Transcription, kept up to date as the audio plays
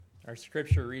Our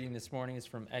scripture reading this morning is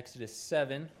from Exodus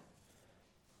 7.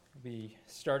 We'll be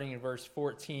starting in verse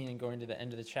 14 and going to the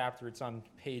end of the chapter. It's on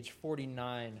page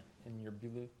 49 in your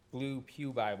blue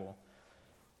pew Bible,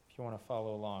 if you want to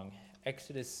follow along.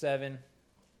 Exodus 7,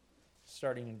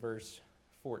 starting in verse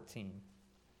 14.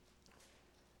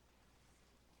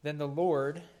 Then the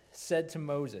Lord said to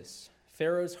Moses,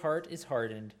 Pharaoh's heart is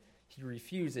hardened. He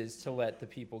refuses to let the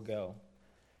people go.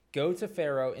 Go to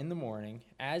Pharaoh in the morning,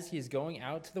 as he is going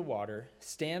out to the water,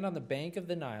 stand on the bank of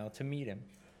the Nile to meet him,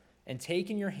 and take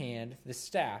in your hand the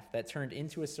staff that turned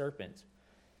into a serpent.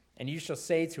 And you shall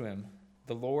say to him,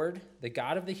 The Lord, the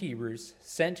God of the Hebrews,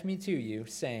 sent me to you,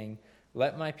 saying,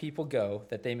 Let my people go,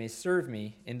 that they may serve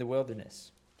me in the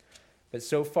wilderness. But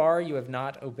so far you have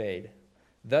not obeyed.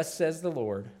 Thus says the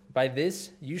Lord, By this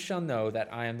you shall know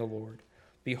that I am the Lord.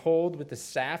 Behold, with the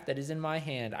staff that is in my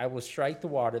hand, I will strike the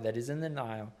water that is in the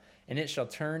Nile, and it shall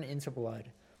turn into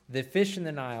blood. The fish in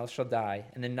the Nile shall die,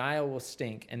 and the Nile will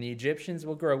stink, and the Egyptians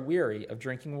will grow weary of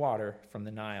drinking water from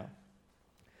the Nile.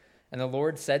 And the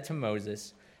Lord said to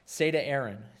Moses, Say to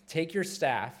Aaron, Take your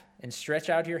staff and stretch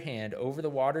out your hand over the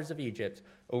waters of Egypt,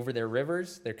 over their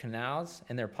rivers, their canals,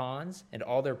 and their ponds, and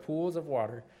all their pools of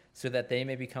water, so that they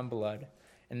may become blood.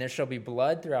 And there shall be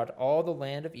blood throughout all the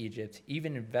land of Egypt,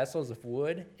 even in vessels of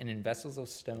wood and in vessels of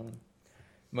stone.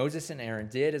 Moses and Aaron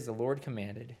did as the Lord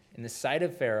commanded. In the sight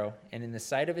of Pharaoh and in the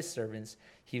sight of his servants,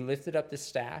 he lifted up the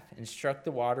staff and struck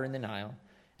the water in the Nile,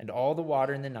 and all the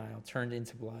water in the Nile turned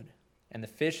into blood. And the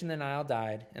fish in the Nile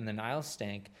died, and the Nile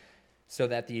stank, so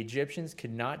that the Egyptians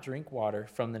could not drink water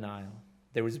from the Nile.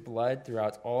 There was blood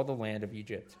throughout all the land of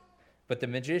Egypt. But the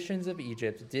magicians of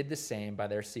Egypt did the same by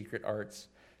their secret arts.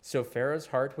 So Pharaoh's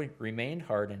heart remained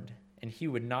hardened, and he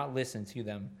would not listen to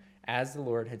them, as the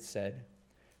Lord had said.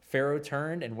 Pharaoh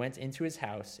turned and went into his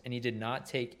house, and he did not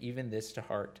take even this to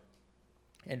heart.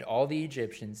 And all the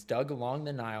Egyptians dug along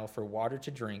the Nile for water to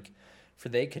drink, for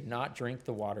they could not drink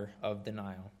the water of the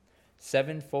Nile.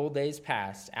 7 full days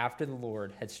passed after the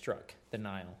Lord had struck the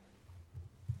Nile.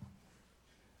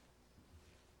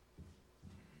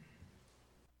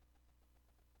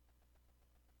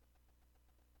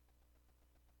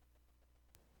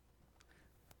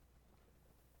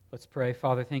 Let's pray.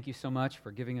 Father, thank you so much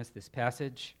for giving us this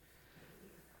passage.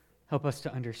 Help us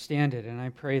to understand it, and I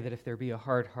pray that if there be a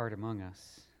hard heart among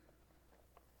us,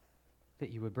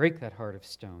 that you would break that heart of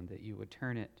stone, that you would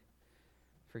turn it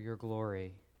for your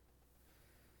glory.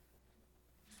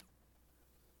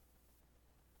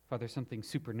 Father, something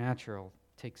supernatural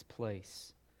takes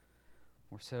place.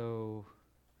 Or so,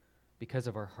 because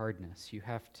of our hardness, you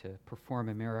have to perform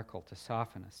a miracle to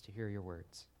soften us to hear your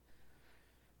words.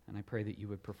 And I pray that you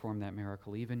would perform that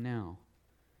miracle even now,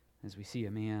 as we see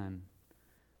a man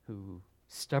who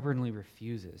stubbornly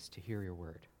refuses to hear your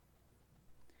word.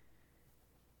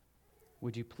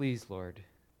 Would you please, Lord,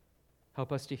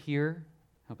 help us to hear,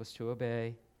 help us to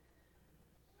obey,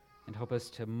 and help us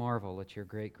to marvel at your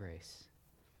great grace.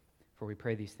 For we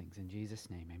pray these things in Jesus'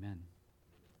 name, amen.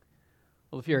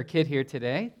 Well, if you're a kid here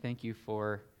today, thank you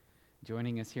for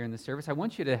joining us here in the service. I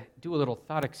want you to do a little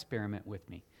thought experiment with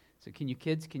me. So can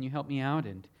you help me out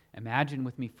and imagine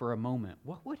with me for a moment,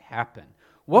 what would happen?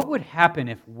 What would happen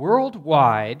if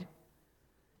worldwide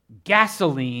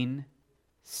gasoline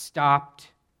stopped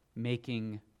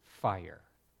making fire?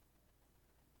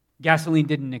 Gasoline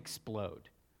didn't explode.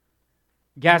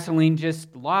 Gasoline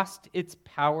just lost its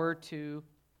power to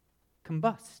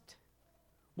combust.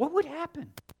 What would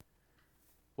happen?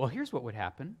 Well, here's what would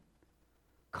happen.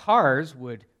 Cars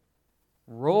would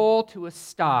roll to a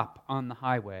stop on the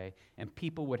highway, and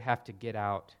people would have to get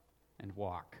out and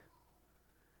walk.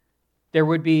 There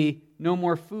would be no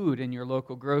more food in your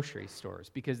local grocery stores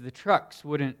because the trucks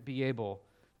wouldn't be able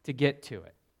to get to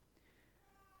it.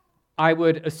 I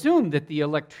would assume that the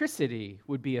electricity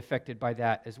would be affected by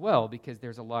that as well because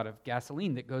there's a lot of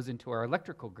gasoline that goes into our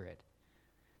electrical grid.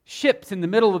 Ships in the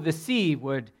middle of the sea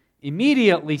would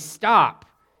immediately stop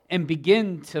and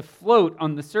begin to float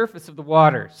on the surface of the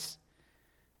waters.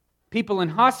 People in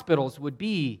hospitals would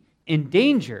be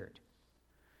endangered.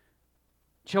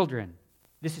 Children,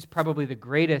 this is probably the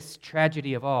greatest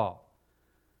tragedy of all.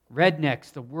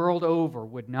 Rednecks the world over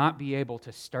would not be able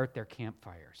to start their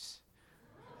campfires.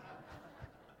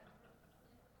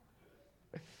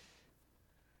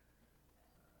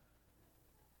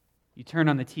 You turn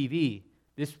on the TV,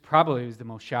 this probably was the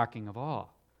most shocking of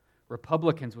all.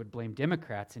 Republicans would blame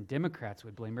Democrats, and Democrats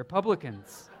would blame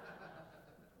Republicans.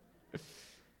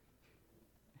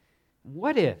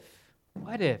 What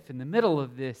if in the middle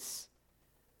of this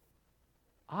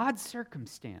odd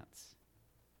circumstance,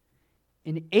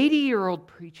 an 80-year-old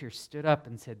preacher stood up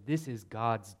and said, "This is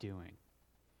God's doing.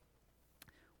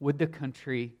 would the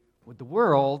country, would the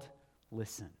world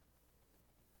listen?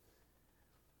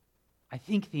 I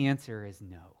think the answer is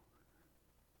no.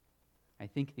 I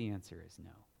think the answer is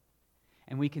no.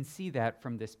 And we can see that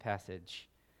from this passage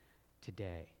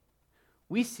today.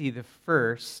 We see the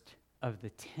first of the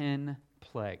 10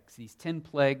 plagues. These 10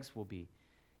 plagues will be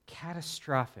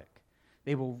catastrophic.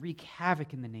 They will wreak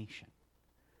havoc in the nation.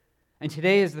 And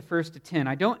today is the first of 10.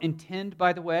 I don't intend,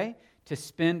 by the way, to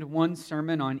spend one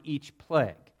sermon on each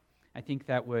plague. I think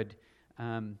that would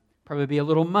probably be a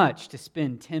little much to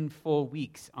spend 10 full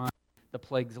weeks on the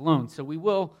plagues alone. So we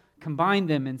will combine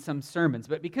them in some sermons.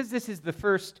 But because this is the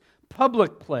first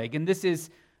public plague, and this is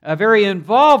a very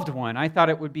involved one, I thought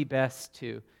it would be best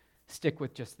to stick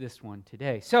with just this one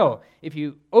today. So, if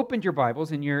you opened your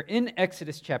Bibles and you're in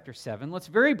Exodus chapter 7, let's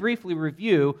very briefly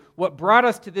review what brought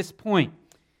us to this point.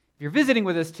 If you're visiting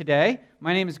with us today,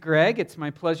 my name is Greg. It's my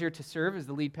pleasure to serve as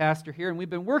the lead pastor here, and we've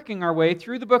been working our way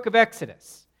through the book of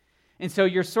Exodus. And so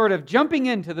you're sort of jumping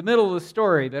into the middle of the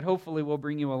story, but hopefully will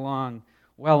bring you along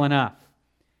well enough.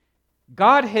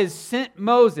 God has sent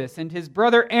Moses and his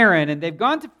brother Aaron, and they've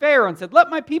gone to Pharaoh and said, "Let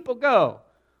my people go,"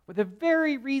 with a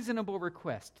very reasonable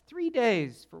request. 3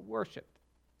 days for worship.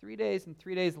 3 days and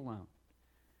 3 days alone.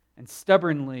 And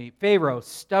Pharaoh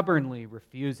stubbornly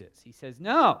refuses. He says,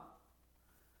 "No."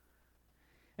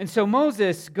 And so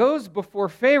Moses goes before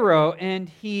Pharaoh and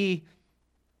he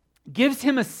gives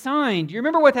him a sign. Do you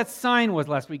remember what that sign was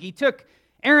last week? He took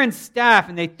Aaron's staff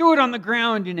and they threw it on the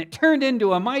ground and it turned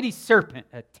into a mighty serpent,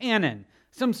 a tannin,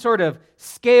 some sort of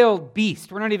scaled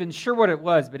beast. We're not even sure what it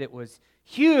was, but it was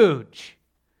huge.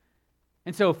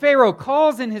 And so Pharaoh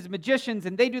calls in his magicians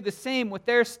and they do the same with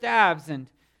their staffs, and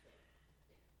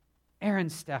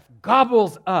Aaron's staff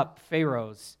gobbles up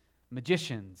Pharaoh's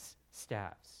magicians'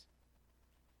 staffs.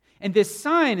 And this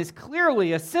sign is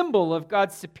clearly a symbol of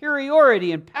God's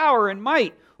superiority and power and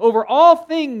might over all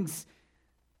things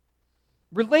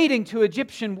relating to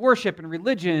Egyptian worship and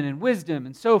religion and wisdom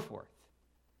and so forth.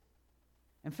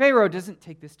 And Pharaoh doesn't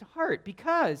take this to heart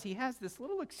because he has this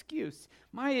little excuse.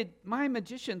 My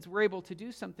magicians were able to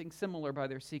do something similar by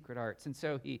their secret arts, and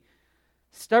so he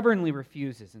stubbornly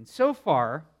refuses. And so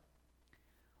far,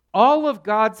 all of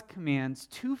God's commands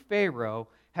to Pharaoh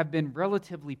have been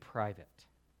relatively private.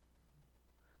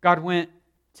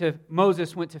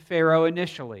 Moses went to Pharaoh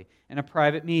initially in a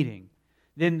private meeting.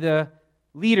 Then the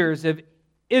leaders of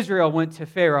Israel went to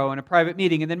Pharaoh in a private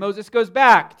meeting, and then Moses goes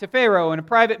back to Pharaoh in a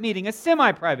private meeting, a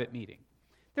semi-private meeting.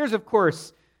 There's, of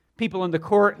course, people in the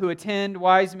court who attend,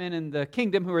 wise men in the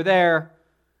kingdom who are there.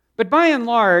 But by and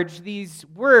large, these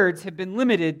words have been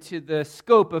limited to the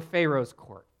scope of Pharaoh's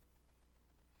court.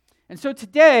 And so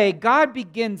today, God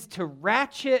begins to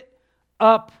ratchet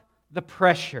up the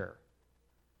pressure.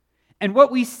 And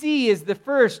what we see is the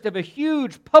first of a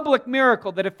huge public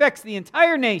miracle that affects the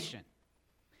entire nation.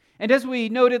 And as we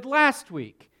noted last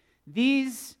week,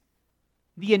 the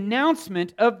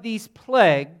announcement of these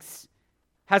plagues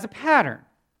has a pattern.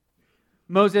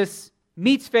 Moses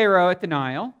meets Pharaoh at the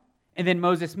Nile, and then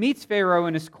Moses meets Pharaoh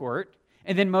in his court,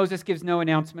 and then Moses gives no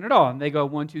announcement at all. And they go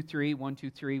 1, 2, 3, 1, 2,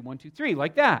 3, 1, 2, 3,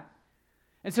 like that.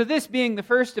 And so this being the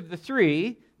first of the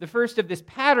three, the first of this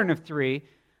pattern of three,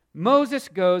 Moses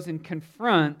goes and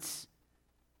confronts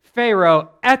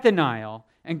Pharaoh at the Nile,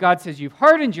 and God says, "You've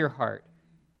hardened your heart.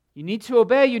 You need to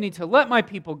obey, you need to let my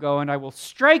people go, and I will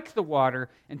strike the water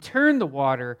and turn the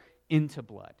water into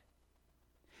blood."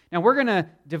 Now we're going to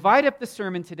divide up the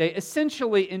sermon today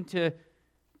essentially into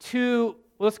two,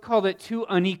 let's call it two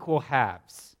unequal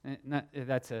halves.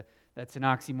 That's an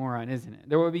oxymoron, isn't it?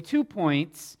 There will be 2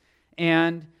 points,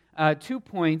 and 2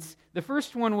 points. The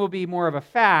first one will be more of a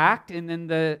fact, and then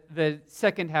the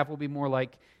second half will be more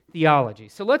like theology.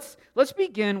 So let's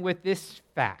begin with this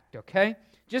fact, okay?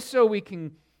 Just so we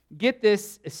can get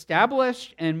this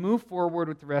established and move forward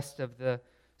with the rest of the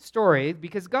story,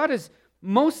 because God is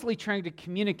mostly trying to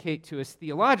communicate to us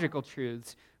theological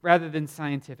truths rather than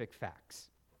scientific facts.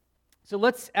 So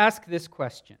let's ask this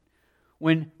question.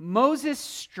 When Moses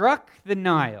struck the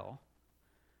Nile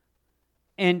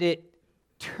and it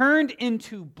turned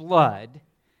into blood,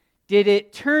 did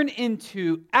it turn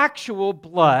into actual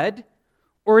blood,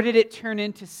 or did it turn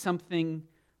into something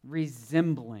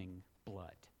resembling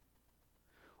blood?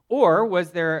 Or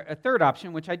was there a third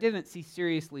option, which I didn't see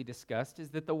seriously discussed, is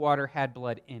that the water had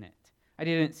blood in it? I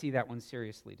didn't see that one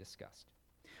seriously discussed.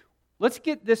 Let's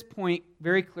get this point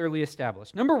very clearly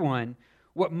established. Number one,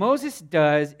 what Moses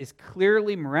does is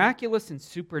clearly miraculous and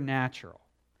supernatural.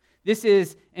 This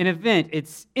is an event.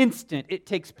 It's instant. It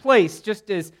takes place just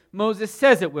as Moses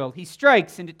says it will. He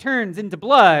strikes and it turns into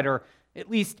blood, or at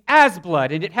least as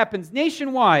blood, and it happens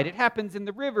nationwide. It happens in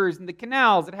the rivers and the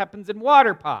canals. It happens in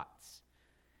water pots.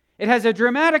 It has a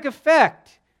dramatic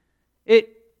effect.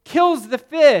 It kills the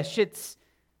fish. It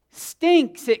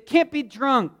stinks. It can't be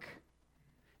drunk.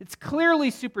 It's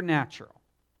clearly supernatural.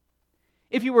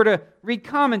 If you were to read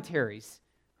commentaries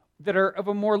that are of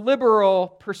a more liberal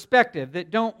perspective, that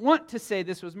don't want to say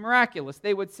this was miraculous,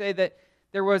 they would say that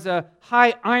there was a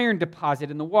high iron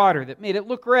deposit in the water that made it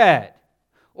look red,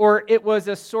 or it was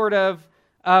a sort of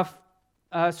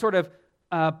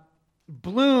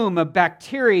bloom of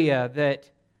bacteria that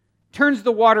turns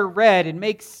the water red and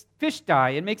makes fish die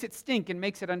and makes it stink and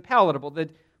makes it unpalatable. The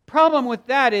problem with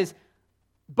that is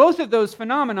both of those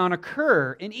phenomenon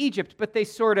occur in Egypt, but they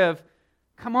sort of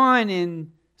come on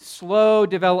in slow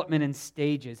development and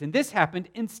stages. And this happened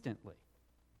instantly.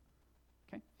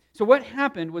 Okay? So what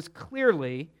happened was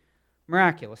clearly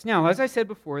miraculous. Now, as I said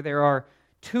before, there are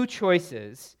two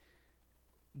choices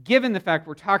given the fact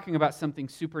we're talking about something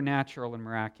supernatural and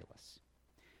miraculous.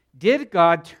 Did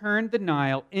God turn the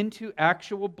Nile into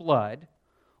actual blood,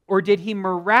 or did he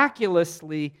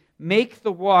miraculously make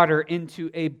the water into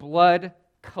a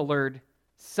blood-colored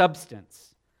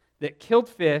substance that killed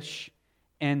fish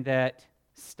and that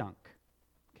stunk?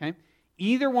 Okay?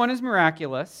 Either one is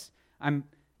miraculous.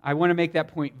 I want to make that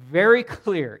point very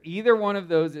clear. Either one of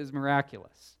those is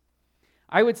miraculous.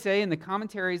 I would say in the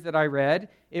commentaries that I read,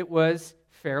 it was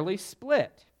fairly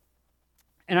split.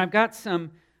 And I've got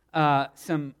some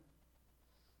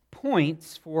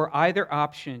points for either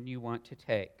option you want to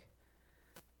take.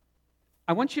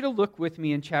 I want you to look with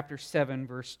me in chapter 7,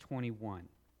 verse 21.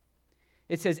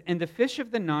 It says, "And the fish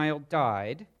of the Nile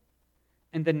died,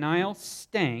 and the Nile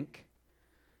stank,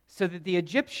 so that the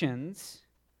Egyptians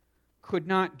could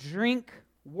not drink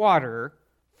water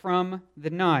from the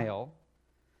Nile.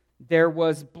 There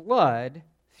was blood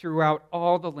throughout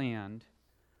all the land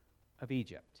of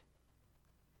Egypt."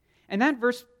 And that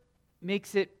verse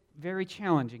makes it very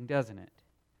challenging, doesn't it?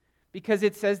 Because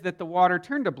it says that the water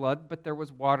turned to blood, but there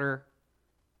was water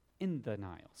in the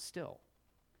Nile still.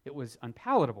 It was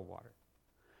unpalatable water.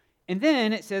 And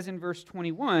then it says in verse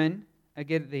 21,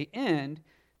 again at the end,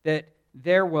 that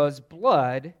there was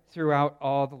blood throughout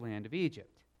all the land of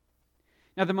Egypt.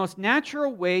 Now, the most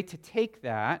natural way to take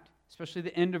that, especially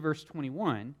the end of verse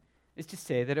 21, is to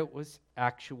say that it was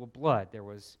actual blood. There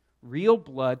was real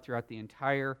blood throughout the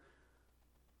entire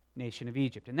nation of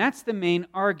Egypt. And that's the main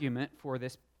argument for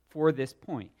this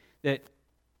point, that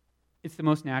it's the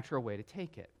most natural way to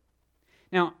take it.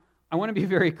 Now, I want to be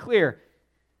very clear.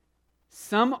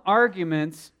 Some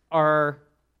arguments are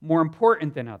more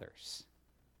important than others.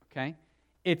 Okay?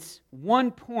 It's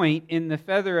one point in the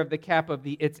feather of the cap of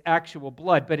it's actual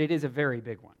blood, but it is a very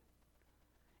big one.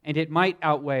 And it might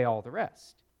outweigh all the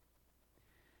rest.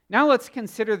 Now let's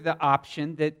consider the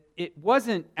option that it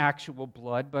wasn't actual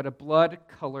blood, but a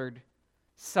blood-colored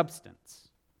substance.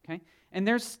 Okay? And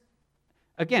there's,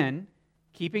 again,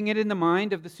 keeping it in the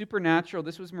mind of the supernatural,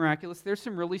 this was miraculous, there's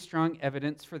some really strong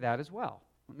evidence for that as well.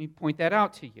 Let me point that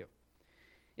out to you.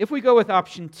 If we go with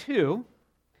option 2,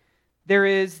 there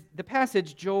is the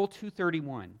passage Joel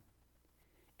 2:31.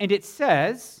 And it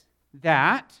says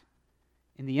that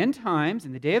in the end times,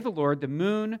 in the day of the Lord, the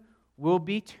moon will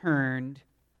be turned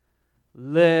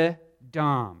le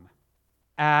dam,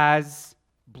 as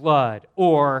blood,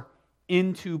 or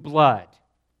into blood.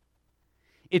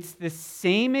 It's the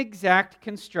same exact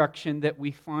construction that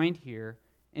we find here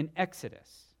in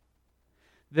Exodus.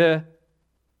 The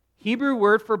Hebrew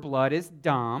word for blood is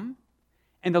dam,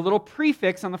 and the little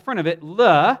prefix on the front of it,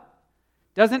 le,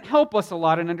 doesn't help us a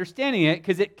lot in understanding it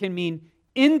because it can mean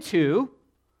into,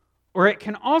 or it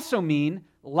can also mean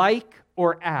like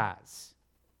or as.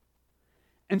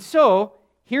 And so,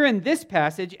 here in this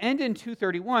passage and in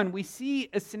 2:31, we see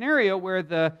a scenario where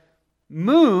the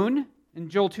moon, in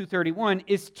Joel 2:31,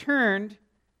 is turned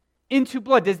into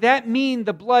blood. Does that mean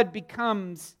the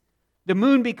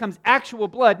moon becomes actual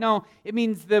blood? No, it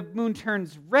means the moon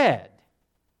turns red.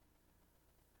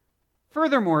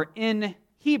 Furthermore, in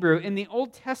Hebrew, in the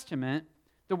Old Testament,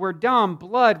 the word dam,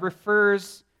 blood,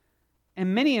 refers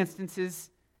in many instances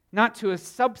not to a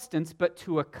substance, but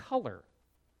to a color.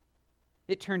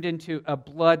 It turned into a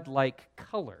blood-like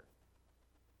color.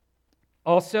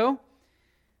 Also,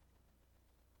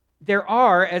 there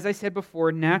are, as I said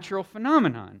before, natural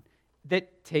phenomenon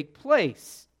that take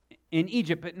place in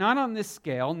Egypt, but not on this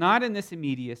scale, not in this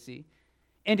immediacy.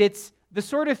 And it's the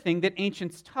sort of thing that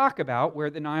ancients talk about, where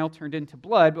the Nile turned into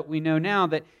blood, but we know now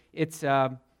that it's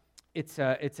a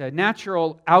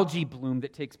natural algae bloom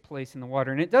that takes place in the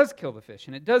water, and it does kill the fish,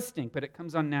 and it does stink, but it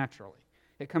comes on naturally.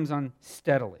 It comes on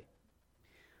steadily.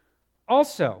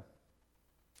 Also,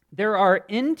 there are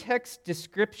in-text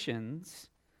descriptions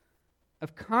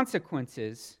of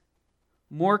consequences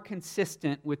more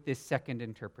consistent with this second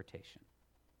interpretation.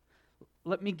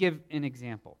 Let me give an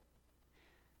example.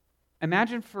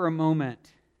 Imagine for a moment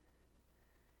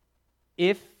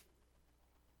if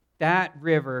that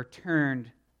river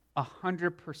turned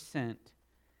 100%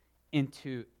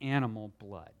 into animal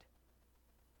blood.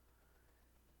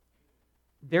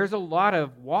 There's a lot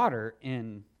of water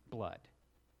in blood.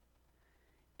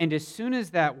 And as soon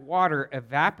as that water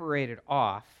evaporated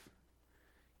off,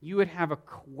 you would have a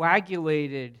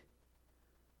coagulated,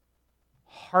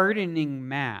 hardening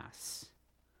mass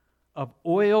of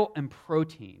oil and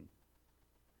protein.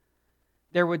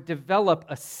 There would develop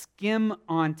a skim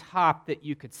on top that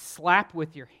you could slap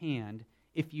with your hand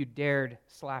if you dared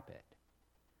slap it.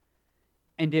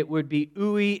 And it would be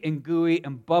ooey and gooey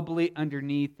and bubbly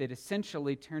underneath that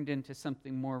essentially turned into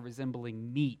something more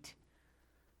resembling meat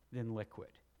than liquid.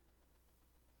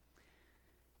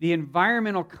 The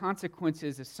environmental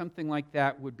consequences of something like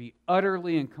that would be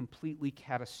utterly and completely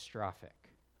catastrophic.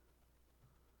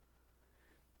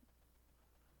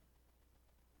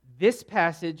 This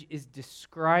passage is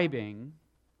describing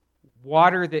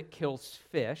water that kills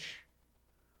fish,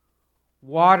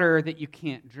 water that you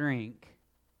can't drink,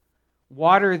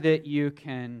 water that you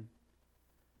can,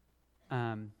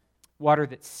 water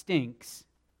that stinks,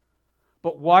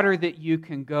 but water that you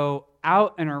can go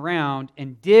out and around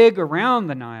and dig around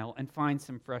the Nile and find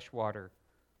some freshwater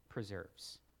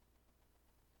preserves.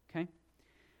 Okay?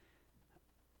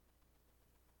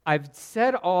 I've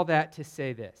said all that to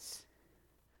say this.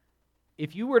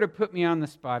 If you were to put me on the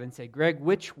spot and say, Greg,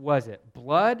 which was it,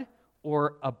 blood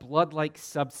or a blood-like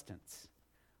substance?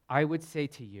 I would say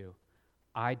to you,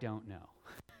 I don't know.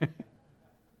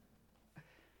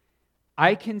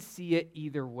 I can see it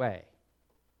either way.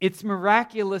 It's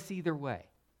miraculous either way.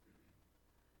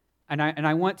 And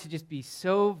I want to just be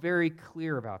so very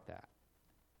clear about that.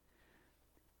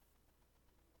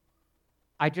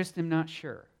 I just am not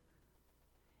sure.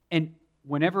 And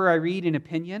whenever I read an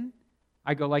opinion,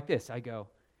 I go like this. I go,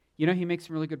 he makes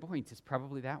some really good points. It's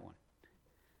probably that one.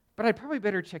 But I'd probably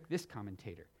better check this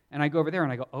commentator. And I go over there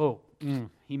and I go,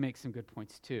 he makes some good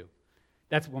points too.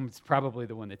 That's probably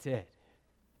the one that's it.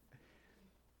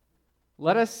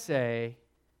 Let us say,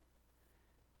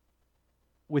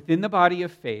 within the body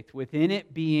of faith, within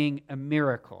it being a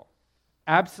miracle,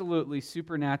 absolutely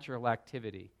supernatural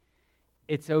activity,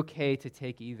 it's okay to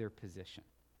take either position.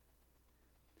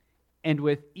 And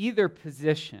with either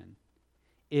position,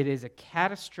 it is a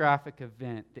catastrophic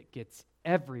event that gets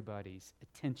everybody's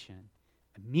attention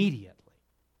immediately.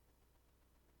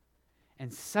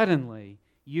 And suddenly,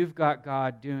 you've got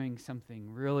God doing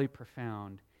something really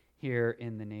profound here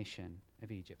in the nation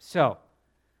of Egypt. So,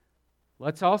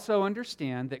 let's also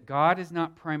understand that God is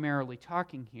not primarily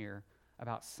talking here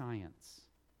about science.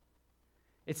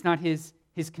 It's not his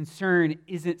concern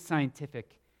isn't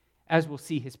scientific. As we'll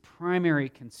see, his primary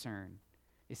concern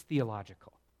is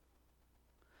theological.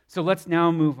 So let's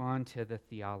now move on to the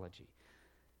theology.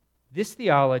 This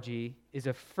theology is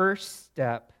a first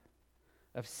step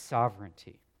of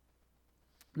sovereignty.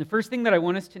 And the first thing that I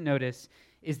want us to notice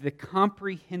is the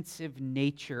comprehensive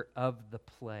nature of the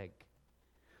plague.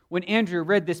 When Andrew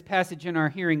read this passage in our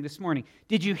hearing this morning,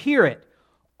 did you hear it?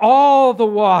 All the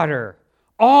water,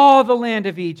 all the land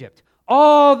of Egypt,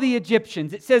 all the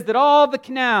Egyptians. It says that all the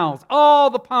canals, all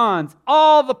the ponds,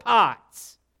 all the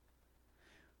pots.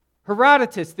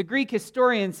 Herodotus, the Greek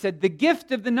historian, said the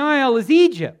gift of the Nile is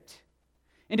Egypt.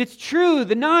 And it's true,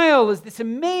 the Nile is this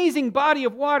amazing body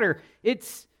of water.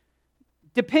 It's,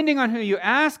 depending on who you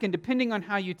ask and depending on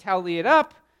how you tally it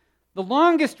up, the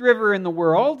longest river in the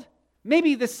world,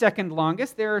 maybe the second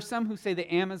longest. There are some who say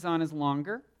the Amazon is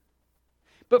longer.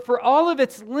 But for all of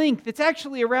its length, it's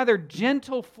actually a rather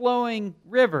gentle flowing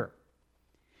river.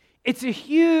 It's a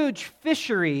huge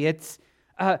fishery. It's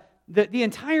the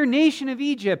entire nation of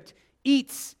Egypt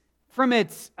eats from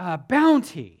its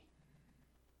bounty.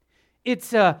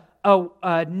 It's a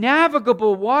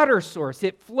navigable water source.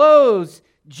 It flows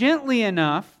gently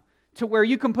enough to where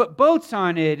you can put boats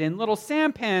on it and little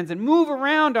sampans and move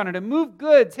around on it and move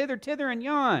goods hither, tither, and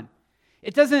yon.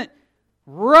 It doesn't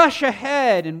rush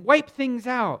ahead and wipe things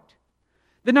out.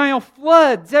 The Nile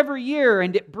floods every year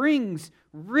and it brings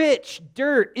rich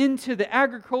dirt into the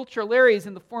agricultural areas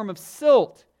in the form of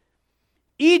silt.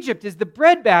 Egypt is the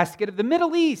breadbasket of the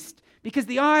Middle East because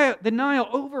the Nile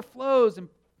overflows and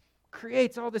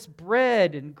creates all this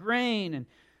bread and grain and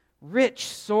rich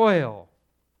soil.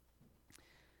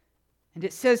 And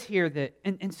it says here that,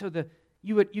 and so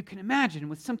you can imagine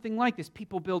with something like this,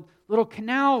 people build little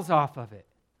canals off of it.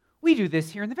 We do this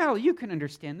here in the valley. You can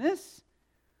understand this.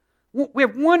 We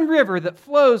have one river that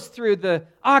flows through the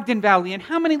Ogden Valley, and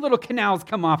how many little canals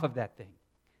come off of that thing?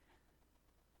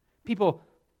 People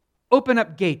open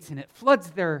up gates, and it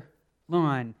floods their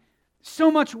lawn. So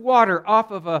much water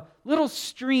off of a little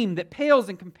stream that pales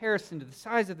in comparison to the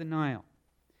size of the Nile.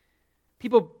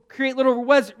 People create little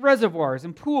reservoirs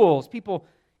and pools. People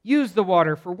use the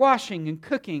water for washing and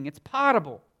cooking. It's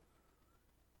potable.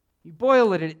 You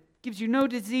boil it, and it gives you no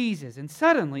diseases. And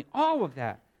suddenly, all of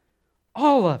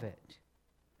it,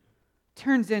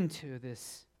 turns into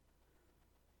this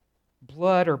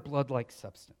blood or blood-like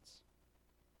substance.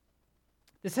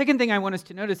 The second thing I want us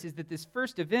to notice is that this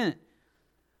first event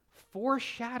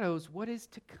foreshadows what is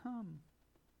to come.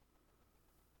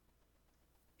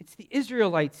 It's the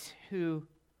Israelites who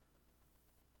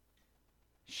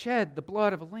shed the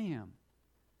blood of a lamb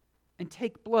and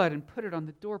take blood and put it on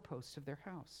the doorposts of their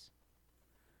house.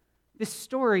 This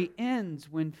story ends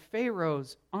when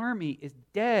Pharaoh's army is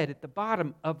dead at the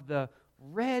bottom of the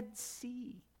Red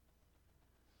Sea.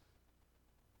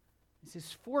 This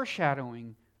is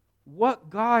foreshadowing what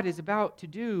God is about to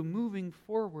do moving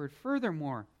forward.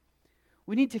 Furthermore,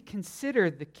 we need to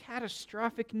consider the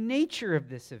catastrophic nature of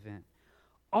this event.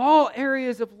 All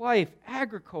areas of life,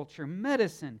 agriculture,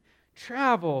 medicine,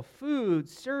 travel, food,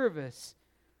 service,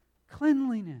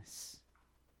 cleanliness,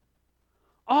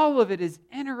 all of it is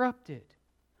interrupted.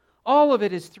 All of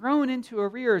it is thrown into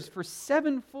arrears for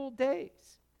 7 full days.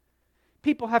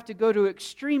 People have to go to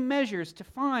extreme measures to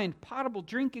find potable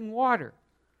drinking water.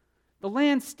 The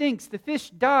land stinks, the fish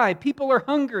die, people are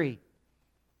hungry.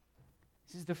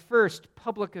 This is the first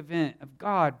public event of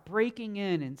God breaking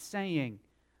in and saying,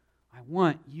 I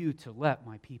want you to let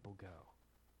my people go.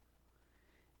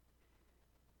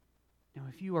 Now,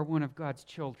 if you are one of God's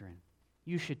children,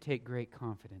 you should take great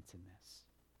confidence in this.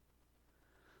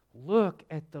 Look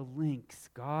at the lengths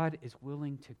God is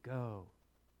willing to go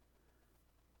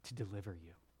to deliver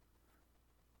you.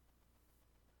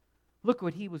 Look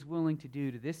what he was willing to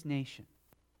do to this nation,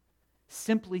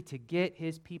 simply to get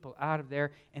his people out of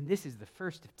there, and this is the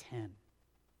first of 10.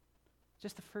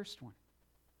 Just the first one.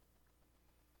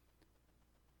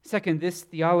 Second, this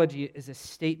theology is a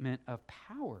statement of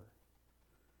power.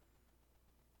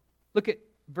 Look at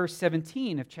verse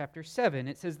 17 of chapter 7.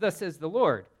 It says, thus says the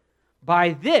Lord,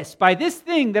 by this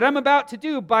thing that I'm about to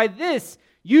do, by this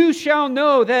you shall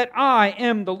know that I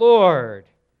am the Lord.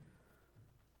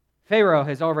 Pharaoh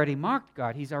has already mocked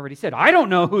God. He's already said, I don't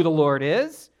know who the Lord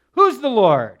is. Who's the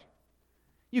Lord?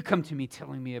 You come to me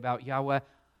telling me about Yahweh.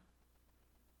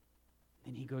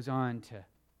 Then he goes on to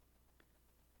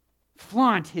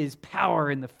flaunt his power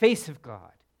in the face of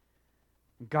God.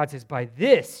 And God says, by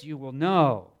this you will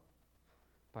know.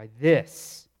 By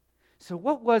this. So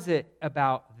what was it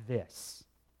about this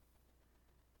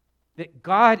that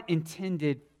God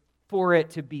intended for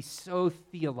it to be so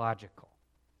theological?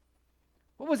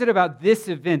 What was it about this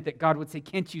event that God would say,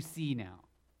 can't you see now?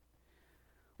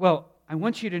 Well, I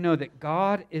want you to know that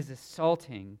God is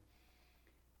assaulting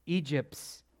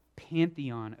Egypt's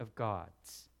pantheon of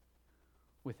gods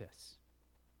with this.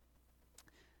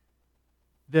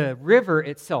 The river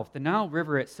itself, the Nile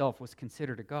River itself, was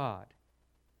considered a god.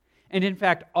 And in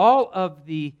fact, all of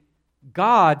the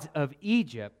gods of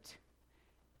Egypt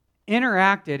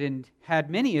interacted and had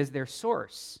many as their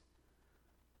source.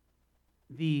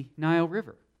 The Nile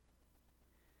River.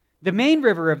 The main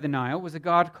river of the Nile was a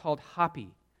god called Hapi.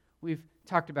 We've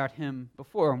talked about him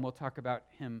before, and we'll talk about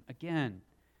him again.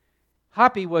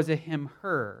 Hapi was a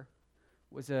him-her,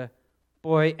 was a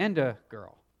boy and a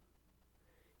girl.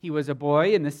 He was a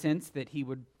boy in the sense that he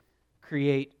would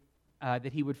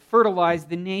fertilize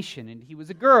the nation, and he was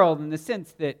a girl in the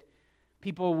sense that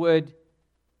people would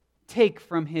take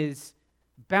from his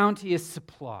bounteous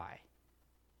supply.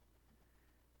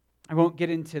 I won't get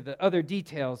into the other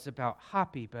details about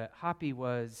Hapi, but Hapi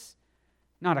was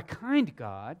not a kind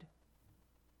god.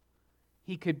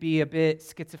 He could be a bit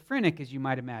schizophrenic, as you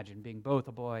might imagine, being both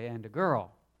a boy and a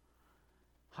girl.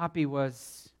 Hapi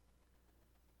was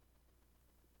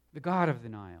the god of the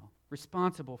Nile,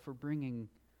 responsible for bringing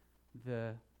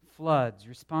the floods,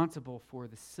 responsible for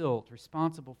the silt,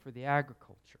 responsible for the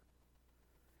agriculture.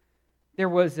 There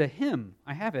was a hymn,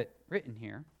 I have it written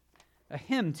here, a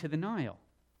hymn to the Nile.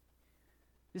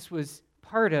 This was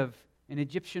part of an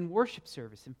Egyptian worship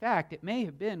service. In fact, it may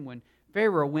have been when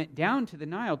Pharaoh went down to the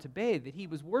Nile to bathe that he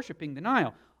was worshiping the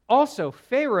Nile. Also,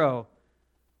 Pharaoh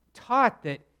taught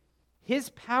that his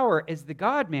power as the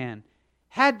God-man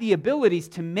had the abilities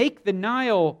to make the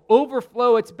Nile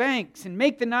overflow its banks and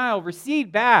make the Nile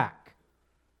recede back.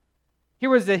 Here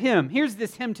was a hymn. Here's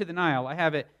this hymn to the Nile. I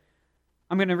have it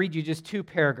I'm going to read you just 2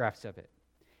 paragraphs of it.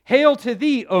 Hail to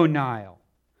thee, O Nile,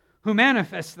 who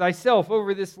manifests thyself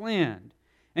over this land,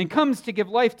 and comes to give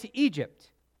life to Egypt.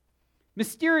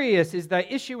 Mysterious is thy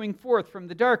issuing forth from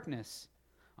the darkness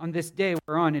on this day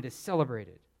whereon it is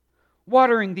celebrated,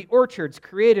 watering the orchards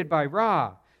created by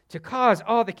Ra, to cause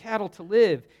all the cattle to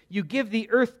live. You give the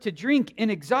earth to drink,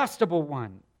 inexhaustible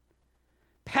one.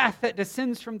 Path that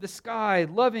descends from the sky,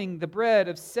 loving the bread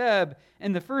of Seb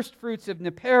and the first fruits of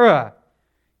Nepera.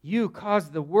 You cause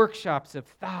the workshops of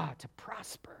Tha to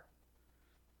prosper.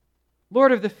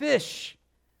 Lord of the fish,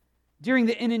 during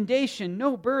the inundation,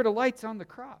 no bird alights on the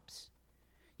crops.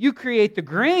 You create the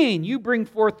grain, you bring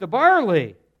forth the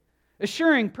barley,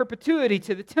 assuring perpetuity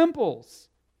to the temples.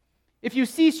 If you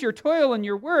cease your toil and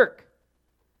your work,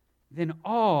 then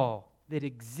all that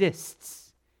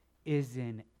exists is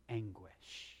in anguish.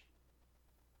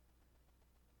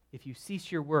 If you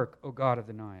cease your work, O God of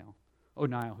the Nile, O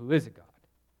Nile, who is a God,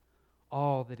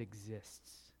 all that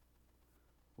exists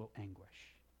will anguish.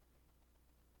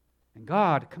 And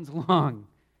God comes along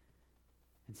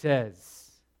and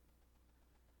says,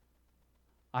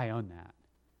 I own that.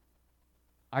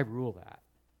 I rule that.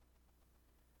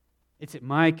 It's at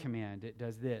my command it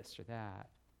does this or that.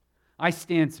 I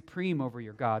stand supreme over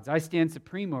your gods. I stand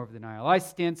supreme over the Nile. I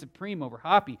stand supreme over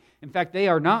Hapi. In fact, they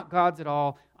are not gods at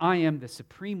all. I am the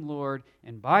supreme Lord,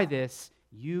 and by this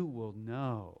you will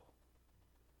know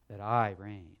that I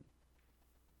reign.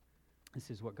 This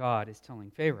is what God is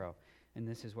telling Pharaoh, and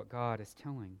this is what God is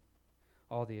telling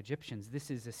all the Egyptians.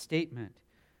 This is a statement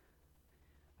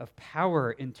of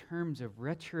power in terms of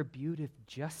retributive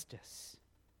justice.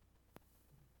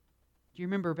 Do you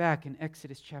remember back in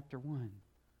Exodus chapter 1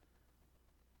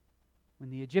 when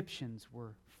the Egyptians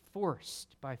were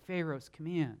forced by Pharaoh's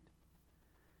command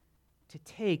to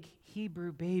take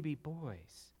Hebrew baby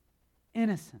boys,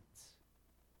 innocents,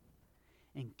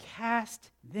 and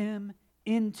cast them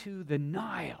into the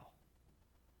Nile?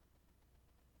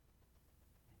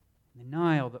 The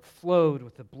Nile that flowed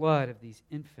with the blood of these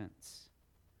infants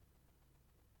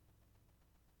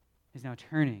is now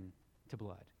turning to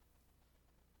blood.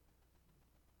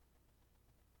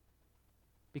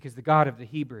 Because the God of the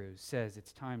Hebrews says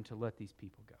it's time to let these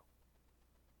people go.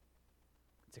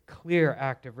 It's a clear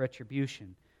act of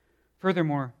retribution.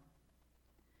 Furthermore,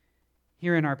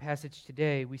 here in our passage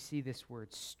today, we see this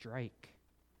word strike.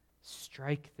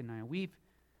 Strike the Nile. We've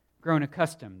grown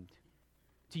accustomed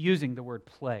to using the word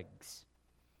plagues.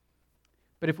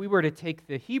 But if we were to take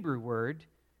the Hebrew word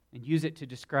and use it to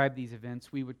describe these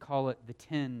events, we would call it the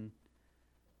 10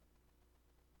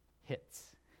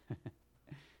 hits.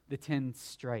 The 10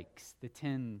 strikes, the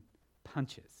 10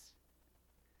 punches.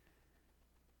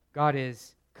 God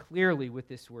is clearly, with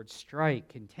this word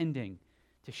strike, intending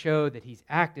to show that he's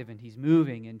active and he's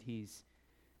moving and he's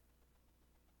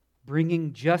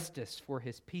bringing justice for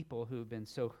his people who have been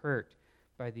so hurt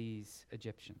by these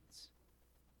Egyptians.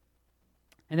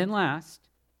 And then last,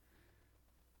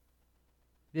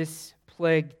 this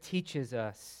plague teaches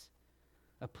us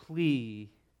a plea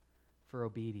for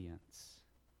obedience.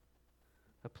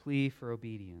 A plea for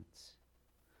obedience.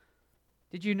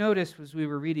 Did you notice as we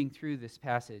were reading through this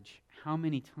passage how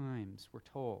many times we're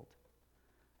told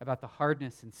about the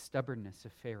hardness and stubbornness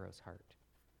of Pharaoh's heart?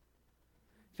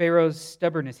 Pharaoh's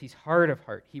stubbornness, he's hard of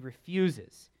heart. He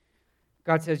refuses.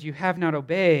 God says, you have not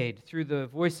obeyed through the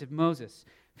voice of Moses.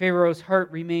 Pharaoh's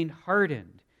heart remained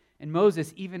hardened. And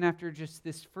Moses, even after just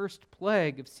this first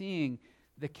plague of seeing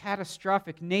the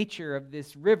catastrophic nature of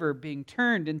this river being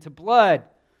turned into blood,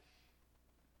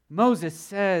 Moses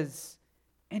says,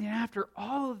 and after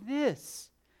all of this,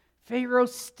 Pharaoh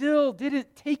still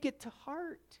didn't take it to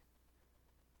heart.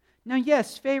 Now,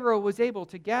 yes, Pharaoh was able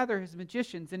to gather his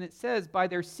magicians, and it says by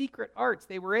their secret arts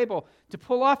they were able to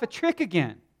pull off a trick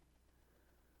again.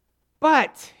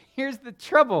 But here's the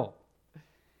trouble.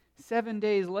 7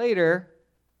 days later,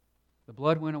 the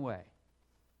blood went away.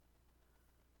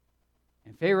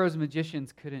 And Pharaoh's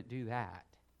magicians couldn't do that.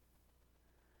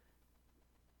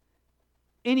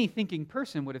 Any thinking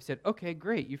person would have said, okay,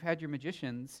 great, you've had your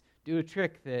magicians do a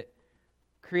trick that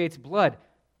creates blood.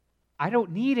 I don't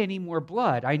need any more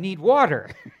blood. I need water.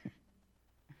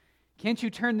 Can't you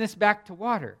turn this back to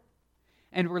water?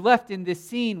 And we're left in this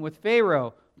scene with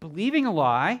Pharaoh believing a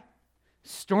lie,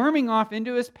 storming off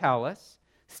into his palace,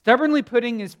 stubbornly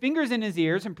putting his fingers in his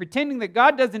ears and pretending that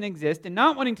God doesn't exist and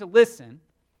not wanting to listen.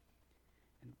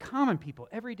 And common people,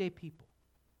 everyday people,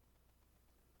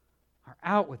 are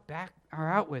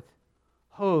out with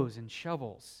hoes and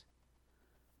shovels,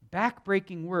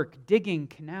 back-breaking work, digging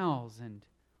canals and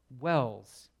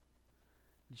wells,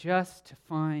 just to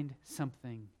find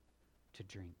something to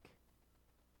drink.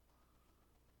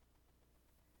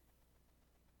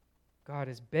 God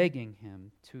is begging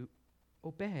him to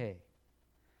obey.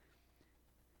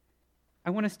 I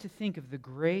want us to think of the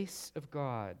grace of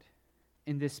God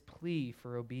in this plea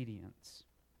for obedience.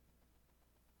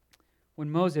 When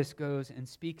Moses goes and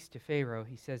speaks to Pharaoh,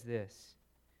 he says this.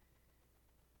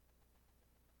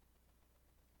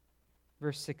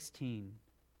 Verse 16,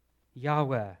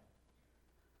 Yahweh,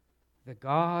 the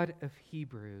God of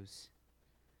Hebrews,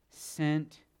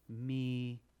 sent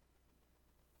me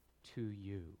to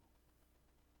you.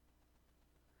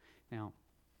 Now,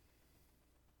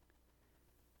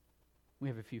 we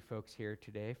have a few folks here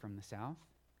today from the South.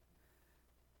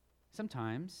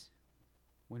 Sometimes,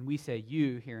 when we say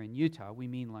you here in Utah, we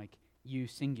mean like you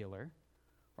singular,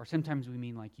 or sometimes we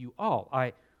mean like you all.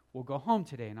 I will go home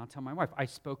today and I'll tell my wife, I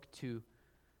spoke to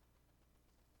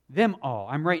them all.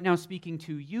 I'm right now speaking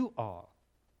to you all.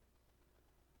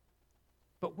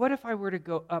 But what if I were to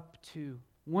go up to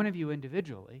one of you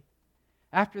individually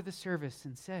after the service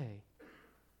and say,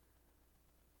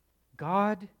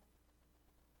 God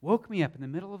woke me up in the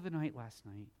middle of the night last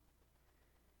night,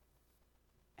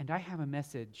 and I have a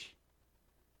message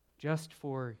just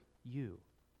for you.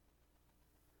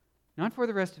 Not for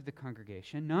the rest of the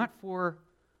congregation, not for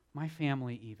my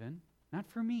family even, not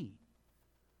for me,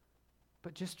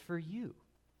 but just for you.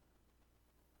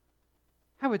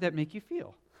 How would that make you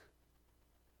feel?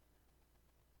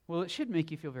 Well, it should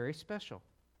make you feel very special.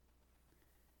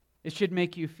 It should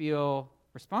make you feel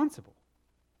responsible.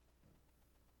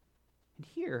 And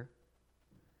here,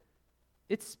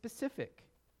 it's specific.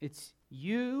 It's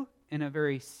you in a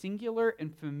very singular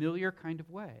and familiar kind of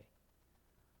way.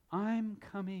 I'm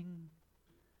coming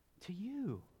to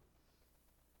you.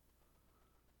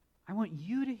 I want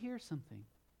you to hear something.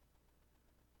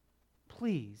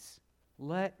 Please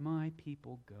let my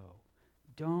people go.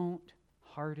 Don't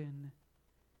harden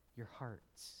your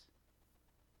hearts.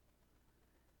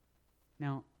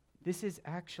 Now, this is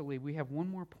actually, we have one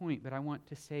more point, but I want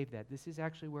to save that. This is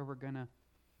actually where we're going to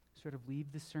sort of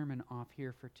leave the sermon off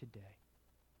here for today.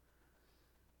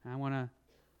 And I want to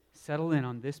settle in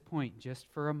on this point just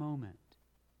for a moment.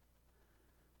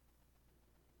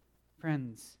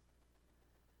 Friends,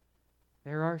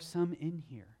 there are some in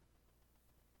here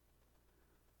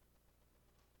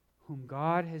whom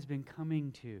God has been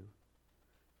coming to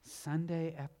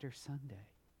Sunday after Sunday,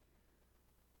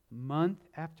 month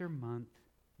after month,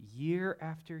 year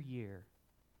after year,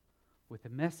 with a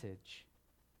message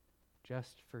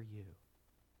just for you.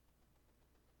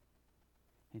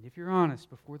 And if you're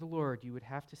honest before the Lord, you would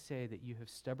have to say that you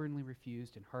have stubbornly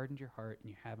refused and hardened your heart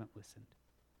and you haven't listened.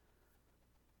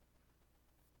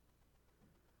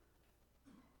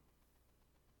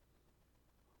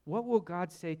 What will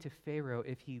God say to Pharaoh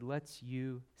if he lets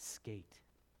you skate?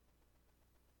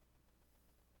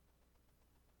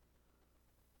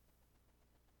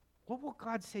 What will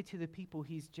God say to the people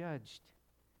he's judged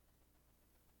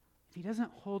if he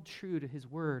doesn't hold true to his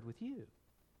word with you?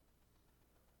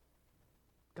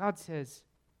 God says,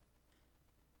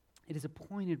 it is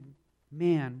appointed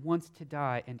man once to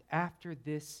die, and after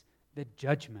this, the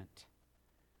judgment.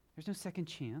 There's no second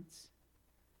chance.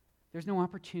 There's no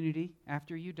opportunity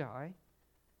after you die.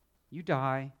 You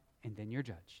die, and then you're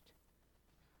judged.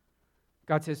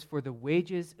 God says, for the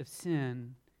wages of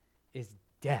sin is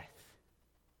death.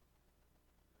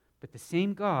 But the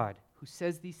same God who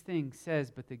says these things says,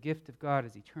 but the gift of God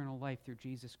is eternal life through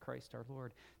Jesus Christ our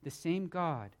Lord. The same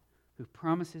God who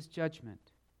promises judgment,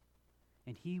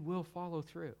 and he will follow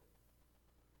through.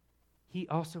 He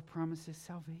also promises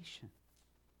salvation.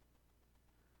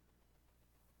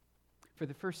 For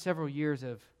the first several years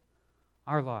of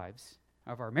our lives,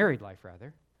 of our married life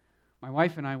rather, my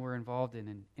wife and I were involved in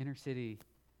an inner city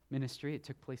ministry. It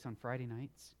took place on Friday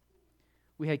nights.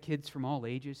 We had kids from all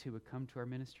ages who would come to our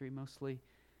ministry, mostly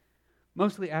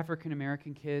African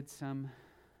American kids, some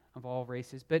of all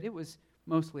races, but it was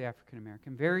mostly African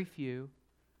American. Very few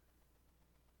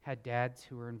had dads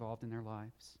who were involved in their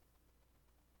lives.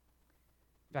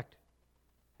 In fact,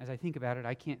 as I think about it,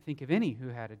 I can't think of any who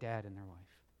had a dad in their life.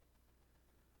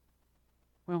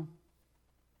 Well,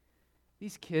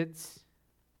 these kids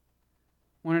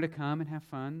wanted to come and have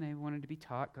fun. They wanted to be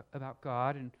taught about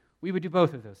God, and we would do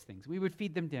both of those things. We would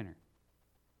feed them dinner.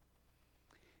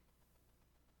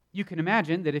 You can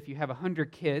imagine that if you have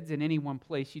 100 kids in any one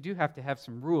place, you do have to have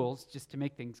some rules just to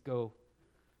make things go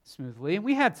smoothly. And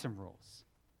we had some rules.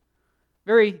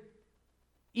 Very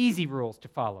easy rules to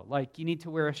follow, like you need to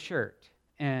wear a shirt,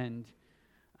 and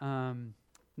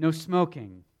no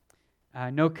smoking,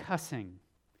 no cussing.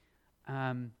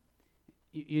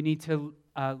 You need to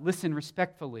listen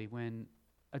respectfully when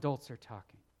adults are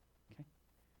talking. Okay?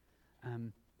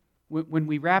 When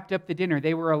we wrapped up the dinner,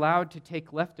 they were allowed to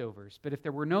take leftovers. But if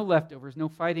there were no leftovers, no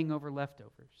fighting over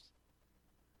leftovers.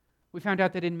 We found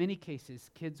out that in many cases,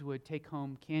 kids would take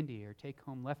home candy or take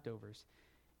home leftovers,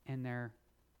 and their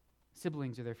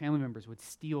siblings or their family members would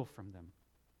steal from them.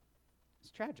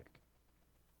 It's tragic.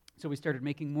 So we started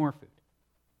making more food.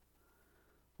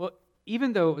 Well,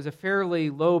 even though it was a fairly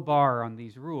low bar on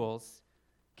these rules,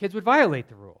 kids would violate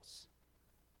the rules.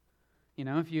 You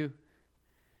know, if you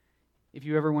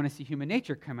ever want to see human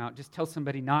nature come out, just tell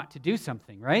somebody not to do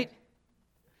something, right?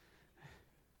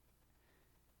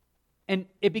 And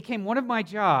it became one of my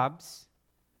jobs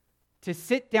to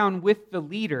sit down with the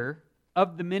leader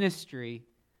of the ministry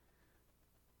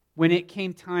when it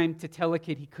came time to tell a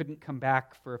kid he couldn't come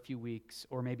back for a few weeks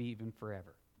or maybe even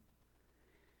forever.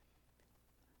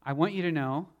 I want you to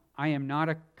know I am not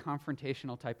a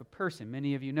confrontational type of person.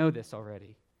 Many of you know this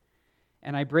already.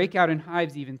 And I break out in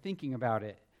hives even thinking about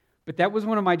it. But that was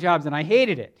one of my jobs, and I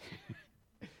hated it.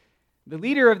 The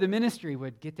leader of the ministry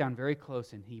would get down very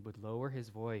close, and he would lower his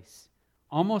voice,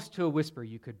 almost to a whisper.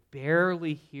 You could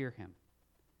barely hear him.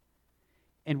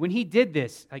 And when he did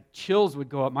this, like chills would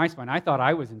go up my spine. I thought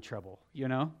I was in trouble, you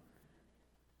know?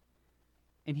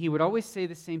 And he would always say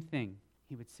the same thing.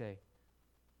 He would say,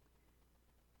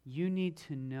 "You need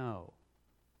to know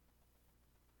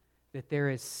that there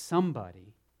is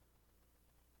somebody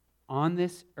on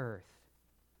this earth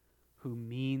who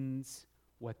means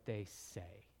what they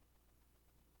say.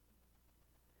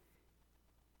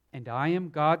 And I am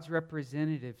God's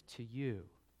representative to you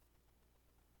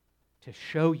to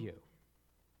show you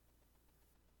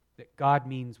that God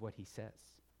means what he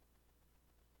says.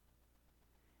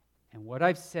 And what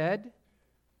I've said,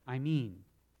 I mean.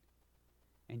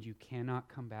 And you cannot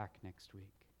come back next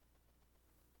week."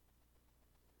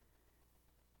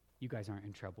 You guys aren't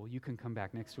in trouble. You can come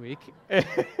back next week.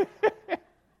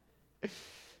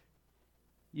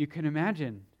 You can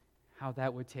imagine how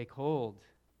that would take hold.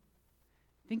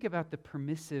 Think about the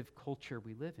permissive culture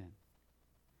we live in.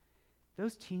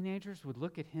 Those teenagers would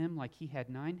look at him like he had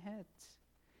 9 heads.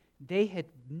 They had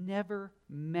never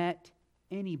met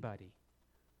anybody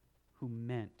who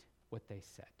meant what they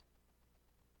said.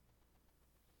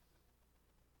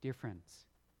 Dear friends,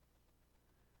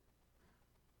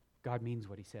 God means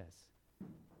what he says.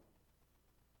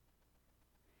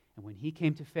 And when he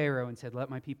came to Pharaoh and said, "Let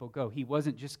my people go," he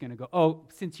wasn't just going to go, "Oh,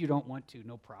 since you don't want to,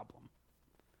 no problem."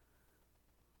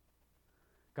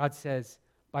 God says,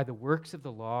 "By the works of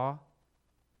the law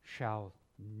shall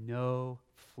no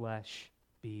flesh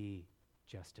be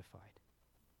justified."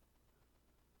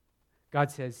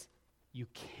 God says, you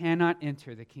cannot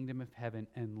enter the kingdom of heaven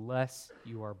unless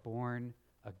you are born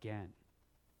again.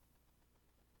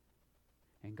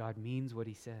 And God means what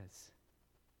he says.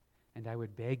 And I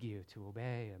would beg you to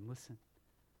obey and listen.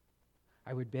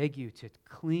 I would beg you to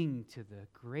cling to the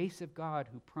grace of God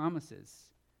who promises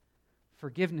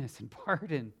forgiveness and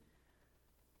pardon.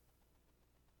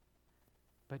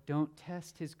 But don't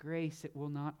test his grace. It will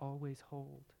not always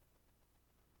hold.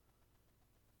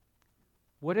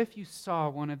 What if you saw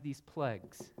one of these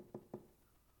plagues?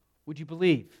 Would you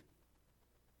believe?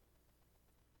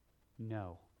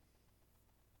 No.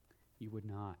 You would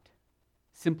not.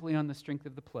 Simply on the strength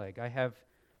of the plague. I have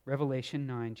Revelation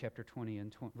 9, chapter 20,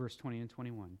 and verse 20 and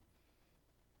 21.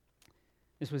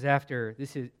 This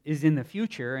is in the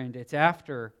future, and it's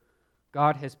after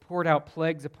God has poured out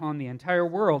plagues upon the entire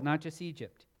world, not just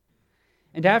Egypt.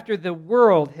 And after the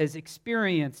world has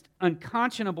experienced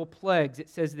unconscionable plagues, it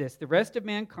says this: the rest of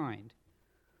mankind,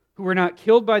 who were not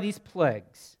killed by these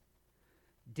plagues,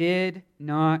 did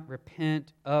not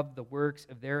repent of the works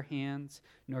of their hands,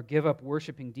 nor give up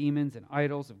worshiping demons and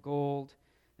idols of gold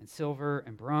and silver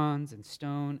and bronze and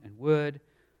stone and wood,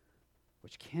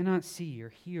 which cannot see or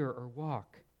hear or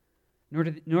walk,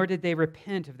 nor did they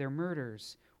repent of their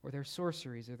murders or their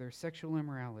sorceries or their sexual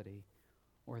immorality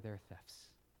or their thefts.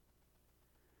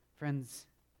 Friends,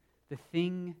 the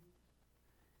thing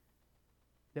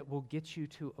that will get you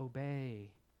to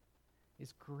obey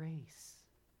is grace.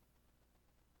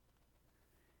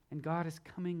 And God is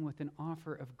coming with an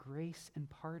offer of grace and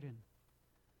pardon.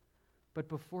 But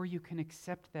before you can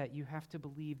accept that, you have to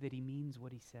believe that he means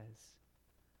what he says.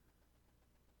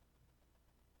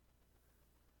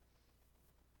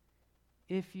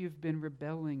 If you've been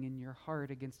rebelling in your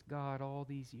heart against God all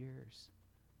these years,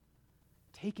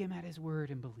 take him at his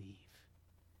word and believe,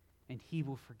 and he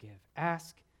will forgive.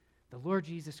 Ask the Lord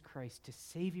Jesus Christ to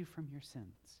save you from your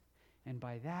sins, and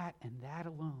by that and that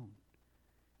alone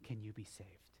can you be saved.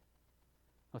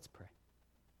 Let's pray.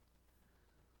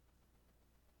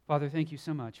 Father, thank you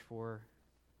so much for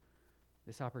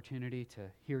this opportunity to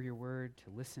hear your word, to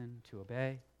listen, to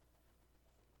obey.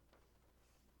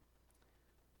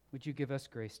 Would you give us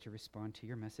grace to respond to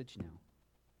your message now?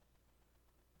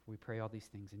 We pray all these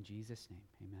things in Jesus' name.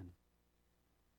 Amen.